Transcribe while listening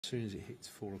As soon as it hits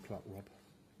 4 o'clock, Rob,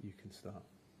 you can start.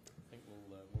 I think we'll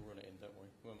run it in, don't we?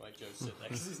 We won't make Joe sit there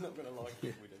because he's not going to like it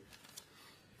if we do.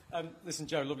 Listen,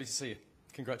 Joe, lovely to see you.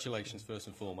 Congratulations, first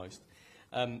and foremost.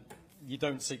 You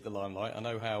don't seek the limelight. I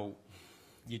know how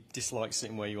you dislike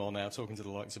sitting where you are now, talking to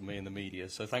the likes of me and the media,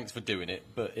 so thanks for doing it.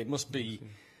 But it must be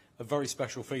a very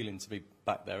special feeling to be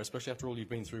back there, especially after all you've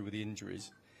been through with the injuries.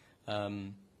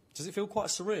 Does it feel quite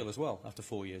surreal as well, after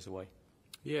 4 years away?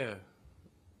 Yeah.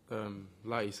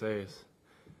 Like you say,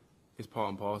 it's part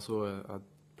and parcel. I'd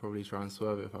probably try and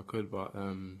swerve it if I could, but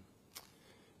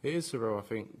it is surreal, I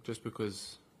think, just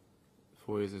because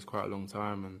 4 years is quite a long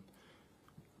time, and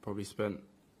probably spent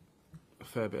a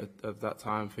fair bit of that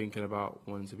time thinking about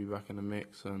wanting to be back in the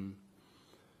mix, and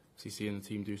seeing the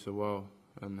team do so well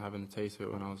and having a taste of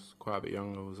it when I was quite a bit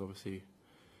younger was obviously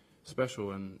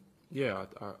special. And yeah,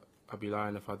 I'd be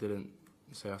lying if I didn't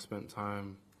say I spent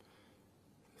time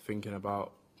thinking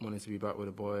about wanting to be back with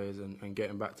the boys and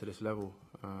getting back to this level.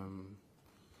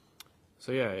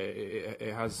 So yeah,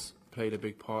 it has played a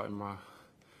big part in my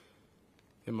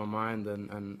mind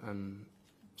and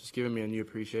just giving me a new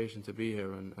appreciation to be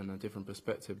here and a different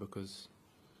perspective, because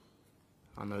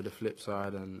I know the flip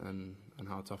side and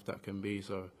how tough that can be.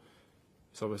 So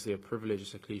it's obviously a privilege,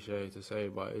 it's a cliche to say,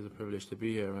 but it is a privilege to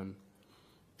be here, and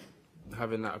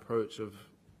having that approach of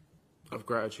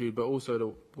gratitude, but also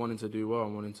the wanting to do well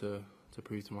and wanting to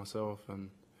prove to myself and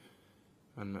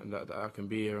that I can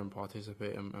be here and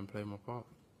participate and play my part.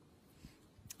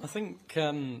 I think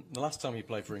the last time you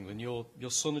played for England, your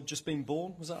son had just been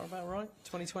born. Was that about right?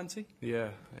 2020? Yeah.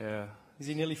 Is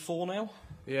he nearly 4 now?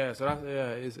 Yeah, so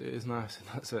it is nice in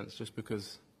that sense, just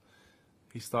because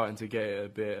he's starting to get it a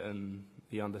bit and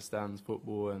he understands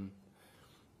football. And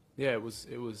yeah, it was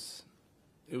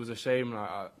a shame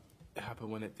it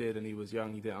happened when it did, and he was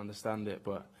young, he didn't understand it,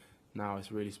 but now it's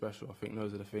really special. I think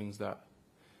those are the things that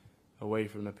away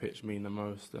from the pitch mean the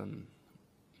most. And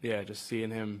yeah, just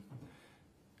seeing him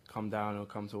come down or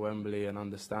come to Wembley and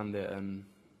understand it, and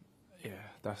yeah,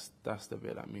 that's the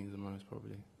bit that means the most,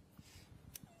 probably.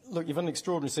 Look, you've had an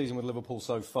extraordinary season with Liverpool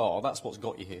so far. That's what's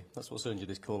got you here. That's what's earned you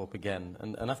this call up again.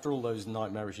 And after all those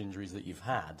nightmarish injuries that you've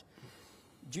had,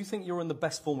 do you think you're in the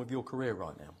best form of your career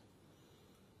right now?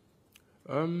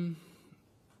 I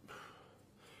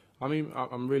mean,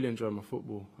 I'm really enjoying my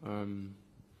football.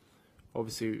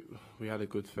 Obviously, we had a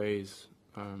good phase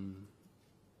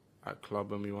at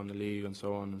club when we won the league and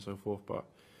so on and so forth, but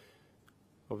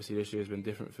obviously this year has been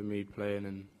different for me, playing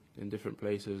in different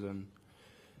places, and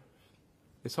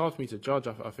it's hard for me to judge.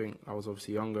 I think I was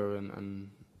obviously younger and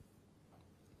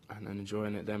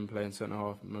enjoying it then, playing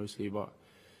centre-half mostly, but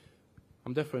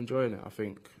I'm definitely enjoying it. I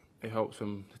think it helps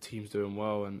when the team's doing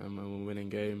well and when we're winning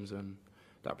games, and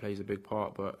that plays a big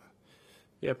part. But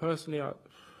yeah, personally, I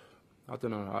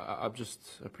don't know. I'm just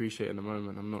appreciating the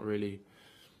moment. I'm not really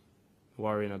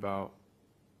worrying about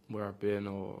where I've been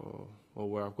or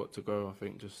where I've got to go. I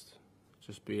think just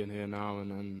being here now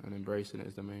and embracing it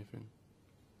is the main thing.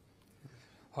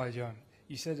 Hi, John.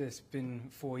 You said it's been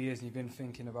 4 years and you've been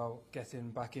thinking about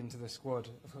getting back into the squad.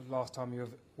 Last time you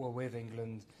were with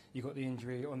England, you got the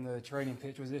injury on the training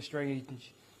pitch. Was it a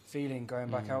strange feeling going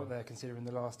back out there, considering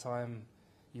the last time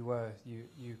you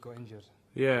got injured?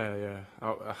 Yeah.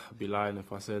 I'd be lying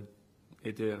if I said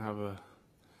it didn't have a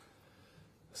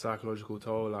psychological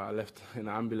toll. I left in an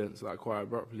ambulance quite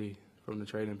abruptly from the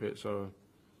training pitch. So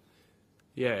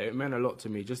yeah, it meant a lot to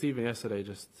me. Just even yesterday,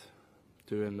 just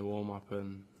doing the warm up,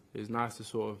 and it's nice to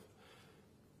sort of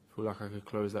feel like I could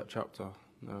close that chapter.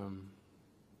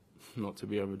 Not to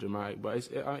be over dramatic,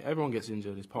 but everyone gets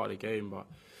injured. It's part of the game. But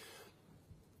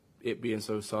it being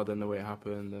so sudden the way it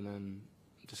happened, and then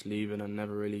just leaving and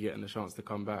never really getting the chance to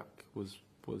come back was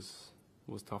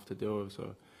tough to deal with.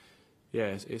 So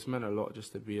yeah, it's meant a lot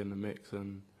just to be in the mix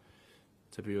and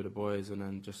to be with the boys, and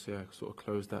then just sort of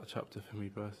close that chapter for me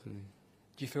personally.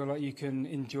 Do you feel like you can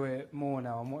enjoy it more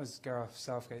now? And what has Gareth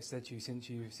Southgate said to you since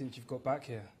you've got back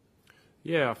here?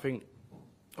 Yeah, I think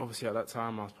obviously at that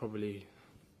time I was probably,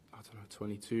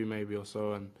 22 maybe or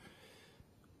so, and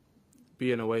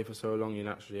being away for so long,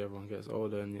 naturally everyone gets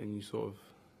older and you sort of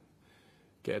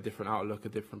get a different outlook, a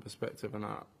different perspective, and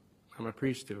I'm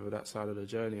appreciative of that side of the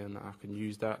journey, and I can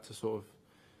use that to sort of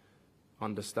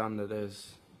understand that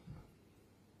there's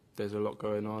a lot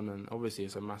going on, and obviously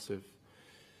it's a massive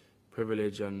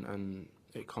privilege and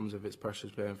it comes with its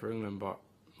pressures playing for England, but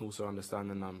also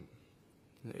understanding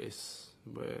it's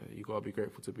where you got to be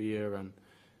grateful to be here, and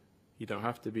you don't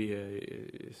have to be here.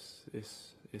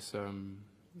 It's a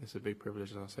big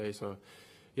privilege, as I say. So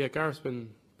yeah, Gareth's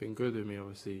been good with me,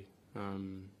 obviously.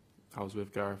 I was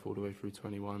with Gareth all the way through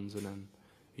 21s, and then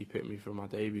he picked me for my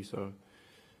debut. So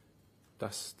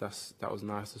that was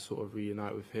nice to sort of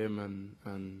reunite with him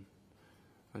and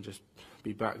just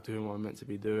be back doing what I'm meant to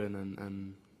be doing.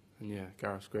 And yeah,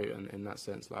 Gareth's great in that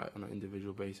sense, like on an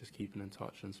individual basis, keeping in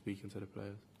touch and speaking to the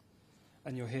players.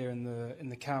 And you're here in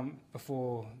the camp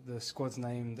before the squad's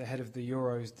named ahead of the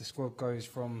Euros. The squad goes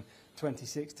from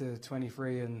 26 to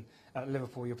 23, and at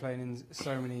Liverpool you're playing in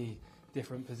so many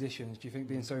different positions. Do you think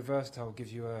being so versatile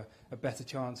gives you a better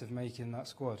chance of making that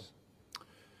squad?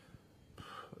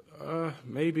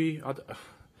 Maybe.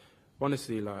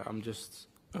 Honestly, like I'm just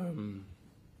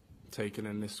taking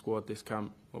in this squad, this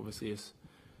camp. Obviously,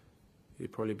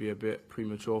 it'd probably be a bit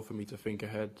premature for me to think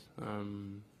ahead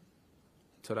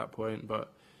to that point,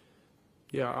 but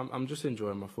yeah, I'm just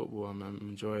enjoying my football. I'm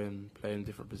enjoying playing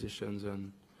different positions,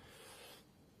 and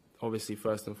obviously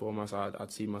first and foremost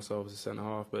I'd see myself as a centre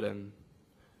half, but then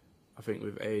I think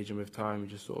with age and with time you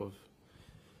just sort of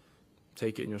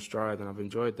take it in your stride, and I've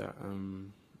enjoyed that.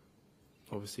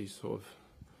 Obviously sort of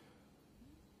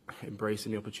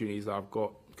embracing the opportunities that I've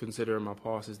got, considering my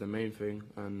past is the main thing,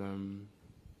 and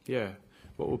yeah,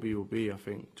 what will be. I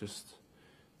think just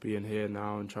being here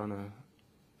now and trying to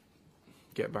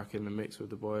get back in the mix with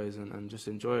the boys and just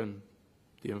enjoying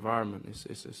the environment.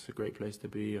 It's a great place to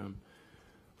be.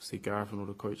 Obviously Gareth and all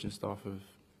the coaching staff have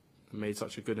made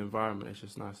such a good environment. It's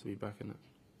just nice to be back in it.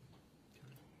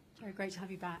 Very great to have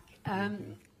you back.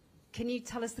 Can you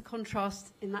tell us the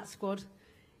contrast in that squad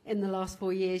in the last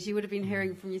 4 years? You would have been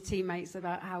hearing from your teammates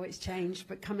about how it's changed,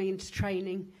 but coming into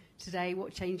training today,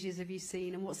 what changes have you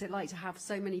seen, and what's it like to have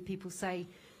so many people say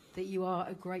that you are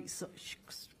a great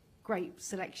selection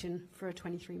for a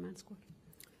 23-man squad?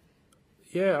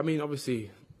 Yeah, I mean, obviously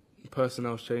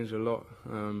personnel's changed a lot,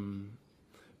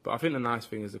 but I think the nice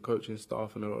thing is the coaching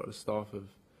staff and a lot of the staff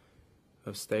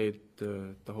have stayed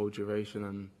the whole duration,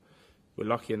 and we're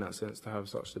lucky in that sense to have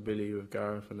such stability with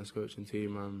Gareth and this coaching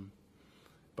team.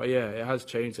 But yeah, it has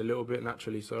changed a little bit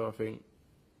naturally, so I think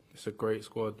it's a great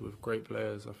squad with great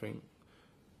players. I think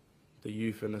the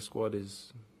youth in the squad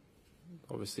is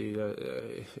obviously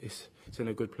it's in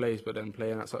a good place, but then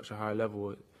playing at such a high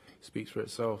level, it speaks for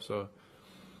itself. So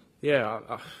yeah,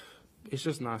 it's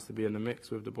just nice to be in the mix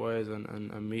with the boys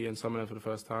and meeting some of them for the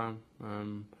first time.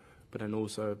 But then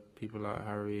also people like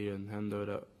Harry and Hendo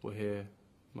that were here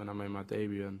when I made my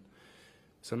debut, and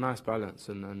it's a nice balance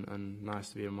and nice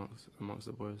to be amongst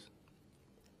the boys.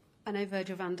 I know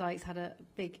Virgil van Dijk's had a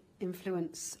big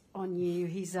influence on you.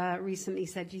 He's recently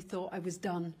said, "You thought I was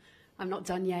done. I'm not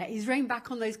done yet." He's reined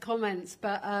back on those comments,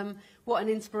 but what an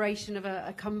inspiration of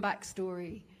a comeback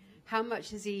story. How much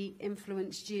has he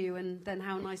influenced you, and then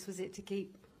how nice was it to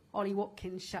keep Ollie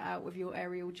Watkins shut out with your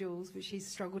aerial duels, which he's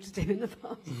struggled to do in the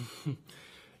past?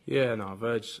 Yeah, no,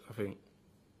 I think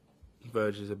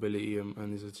Virgil's ability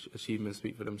and his achievements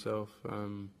speak for themselves.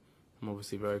 I'm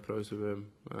obviously very close with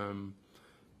him.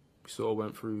 We sort of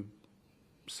went through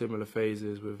similar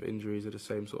phases with injuries at the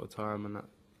same sort of time, and that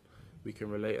we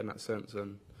can relate in that sense.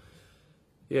 And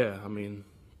yeah, I mean,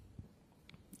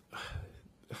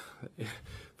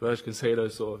 Virgil can say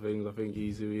those sort of things. I think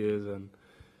he's who he is, and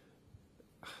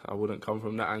I wouldn't come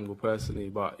from that angle personally,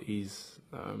 but he's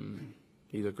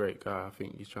a great guy. I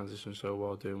think he's transitioned so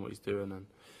well doing what he's doing.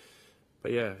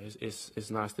 But yeah, it's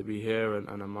nice to be here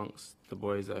and amongst the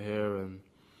boys that are here, and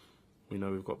we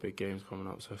know we've got big games coming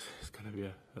up, so it's going to be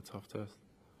a tough test.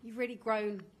 You've really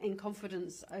grown in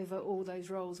confidence over all those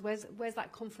roles. Where's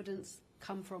that confidence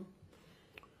come from?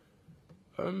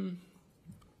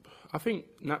 I think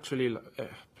naturally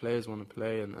players want to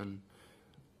play, and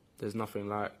there's nothing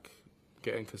like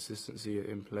getting consistency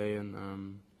in play,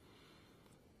 and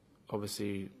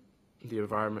obviously the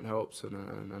environment helps,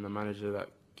 and a manager that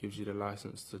gives you the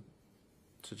license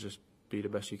to just be the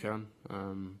best you can.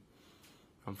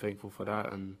 I'm thankful for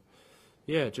that, and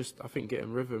yeah, just I think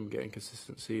getting rhythm, getting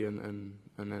consistency, and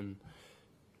then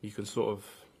you can sort of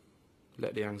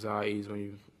let the anxieties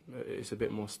when it's a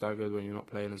bit more staggered when you're not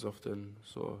playing as often,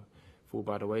 sort of fall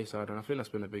by the wayside. And I think that's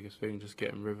been the biggest thing, just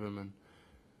getting rhythm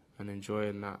and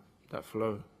enjoying that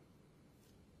flow.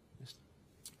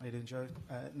 How you doing, Joe?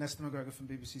 Nestor McGregor from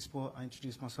BBC Sport. I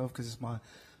introduced myself because it's my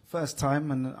first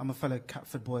time, and I'm a fellow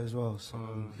Catford boy as well. So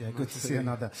yeah, good to see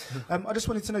another. I just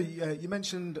wanted to know, you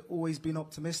mentioned always being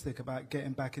optimistic about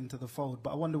getting back into the fold,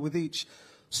 but I wonder, with each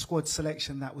squad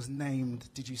selection that was named,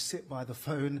 did you sit by the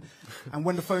phone? And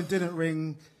when the phone didn't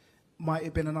ring, might it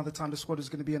have been another time the squad was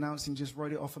going to be announced and just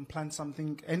wrote it off and planned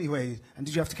something anyway? And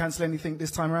did you have to cancel anything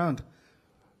this time around?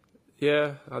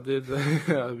 Yeah, I did.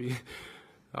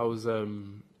 I was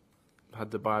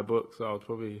had to buy a book, so I was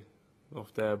probably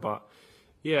off there. But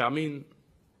yeah, I mean,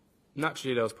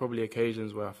 naturally there was probably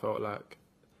occasions where I felt like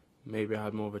maybe I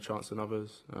had more of a chance than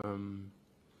others.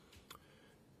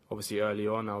 Obviously, early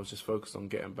on, I was just focused on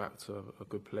getting back to a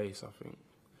good place. I think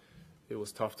it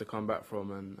was tough to come back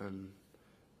from, and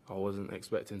I wasn't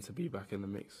expecting to be back in the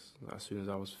mix as soon as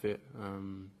I was fit.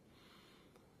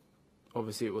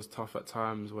 Obviously, it was tough at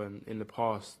times when, in the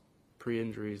past,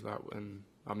 pre-injuries, like when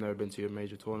I've never been to a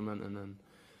major tournament and then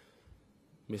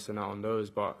missing out on those.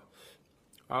 But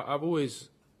I've always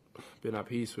been at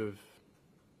peace with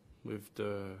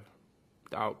the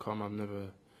outcome. I've never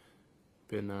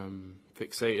been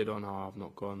fixated on how I've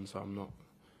not gone, so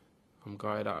I'm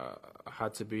gutted. I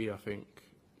had to be, I think,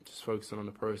 just focusing on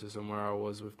the process and where I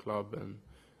was with club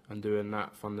and doing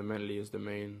that fundamentally is the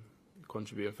main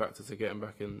contributing factor to getting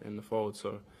back in the fold.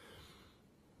 So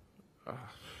I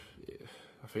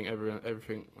think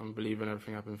everything, I'm believing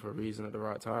everything happened for a reason at the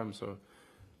right time. So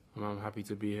I'm happy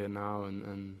to be here now,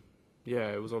 and yeah,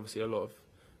 it was obviously a lot of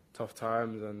tough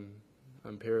times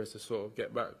and periods to sort of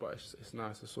get back, but it's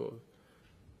nice to sort of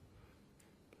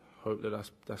hope that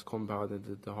that's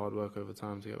compounded the hard work over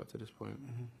time to get back to this point.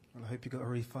 Mm-hmm. Well, I hope you got a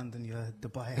refund in your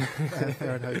Dubai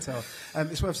fare and hotel.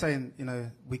 It's worth saying,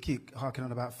 we keep harking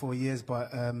on about 4 years, but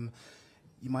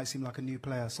you might seem like a new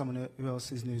player. Someone who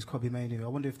else is new is Kobe Mainoo. I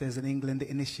wonder if there's an England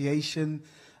initiation.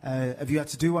 Have you had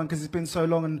to do one because it's been so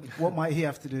long, and what might he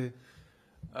have to do?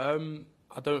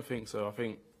 I don't think so. I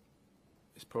think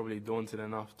it's probably daunting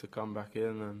enough to come back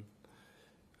in,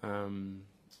 and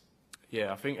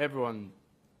yeah, I think everyone,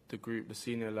 the group, the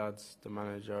senior lads, the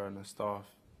manager and the staff,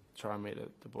 try and make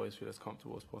the boys feel as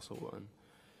comfortable as possible. And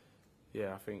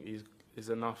yeah, I think he's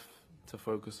enough to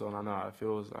focus on. I know it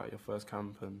feels like your first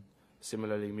camp, and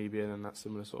similarly me being in that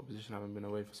similar sort of position, having been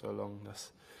away for so long,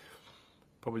 that's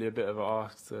probably a bit of an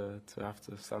ask to have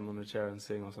to stand on the chair and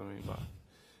sing or something. But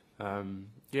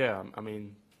yeah, I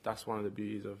mean, that's one of the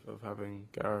beauties of having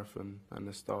Gareth and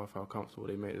the staff, how comfortable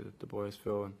they make the boys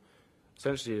feel. And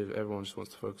essentially, everyone just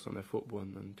wants to focus on their football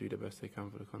and do the best they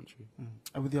can for the country. Mm.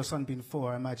 And with your son being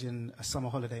 4, I imagine a summer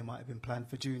holiday might have been planned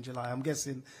for June, July. I'm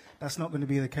guessing that's not going to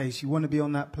be the case. You want to be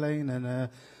on that plane, and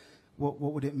what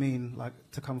would it mean, like,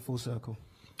 to come full circle?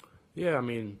 Yeah, I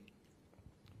mean,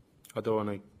 I don't want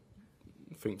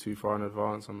to think too far in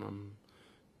advance. I'm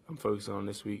focusing on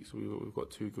this week, so we've got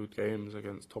 2 good games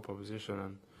against top opposition,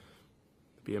 and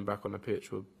being back on the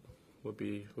pitch would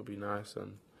be nice.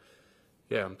 And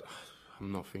yeah,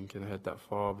 I'm not thinking ahead that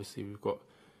far. Obviously, we've got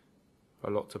a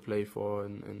lot to play for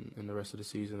in the rest of the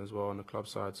season as well on the club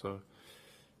side. So,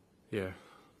 yeah,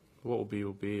 what will be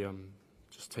will be. I'm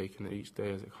just taking it each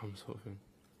day as it comes, sort of thing.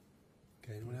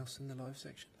 Okay, anyone else in the live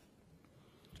section?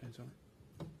 James, on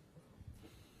it.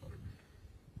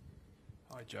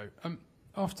 Hi, Joe.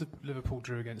 After Liverpool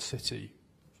drew against City,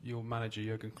 your manager,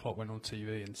 Jurgen Klopp, went on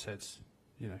TV and said,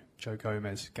 Joe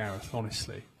Gomez, Gareth,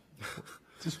 honestly.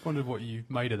 Just wondered what you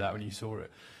made of that when you saw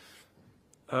it.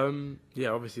 Yeah,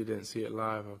 obviously didn't see it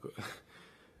live.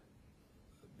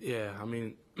 Yeah, I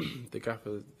mean, the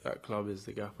gaffer at club is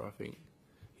the gaffer. I think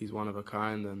he's one of a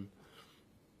kind, and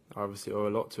I obviously owe a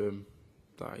lot to him.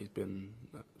 That he's been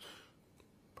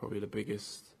probably the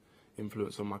biggest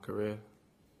influence on my career,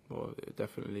 or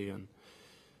definitely. And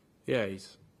yeah,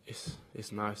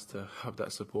 it's nice to have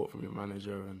that support from your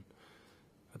manager, and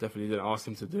I definitely didn't ask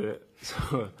him to do it.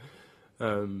 So.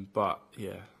 But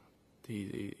yeah,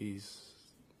 he's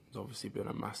obviously been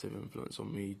a massive influence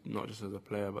on me, not just as a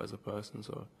player but as a person.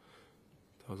 So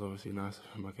that was obviously nice of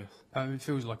him, I guess. It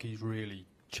feels like he's really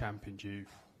championed you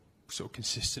sort of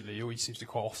consistently, or he seems to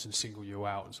quite often single you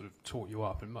out and sort of taught you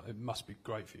up, and it must be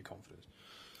great for your confidence.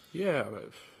 Yeah,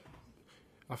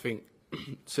 I think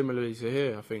similarly to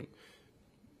here, I think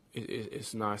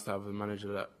it's nice to have a manager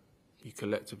that you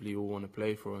collectively all want to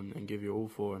play for and give your all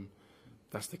for, and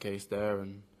that's the case there.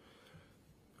 And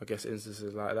I guess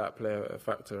instances like that play a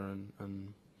factor,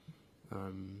 and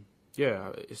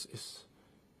yeah,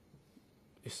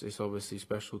 it's obviously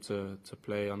special to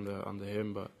play under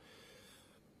him, but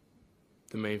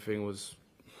the main thing was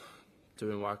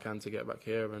doing what I can to get back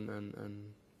here,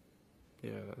 and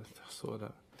yeah, that's sort of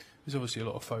that. There's obviously a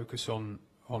lot of focus on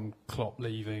Klopp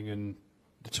leaving and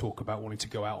the talk about wanting to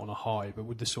go out on a high, but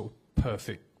would the sort of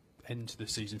perfect end to the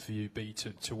season for you be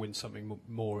to win something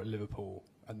more at Liverpool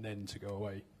and then to go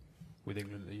away with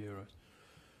England at the Euros?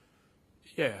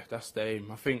 Yeah, that's the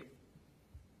aim. I think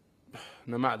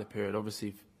no matter the period,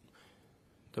 obviously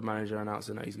the manager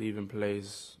announcing that he's leaving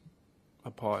plays a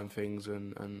part in things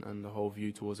and the whole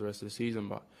view towards the rest of the season,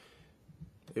 but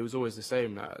it was always the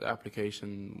same. That the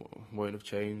application won't have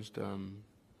changed.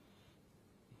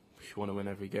 You want to win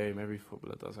every game, every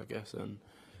footballer does, I guess, and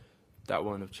that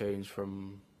won't have changed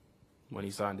from when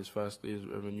he signed his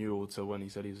renewal to when he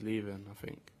said he was leaving. I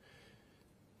think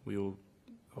we all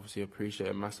obviously appreciate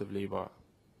it massively, but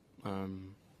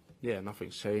yeah,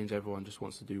 nothing's changed. Everyone just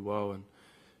wants to do well, and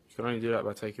you can only do that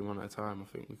by taking one at a time. I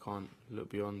think we can't look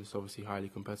beyond. It's obviously highly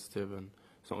competitive, and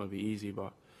it's not going to be easy,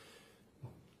 but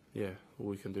yeah, all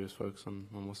we can do is focus on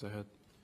what's ahead.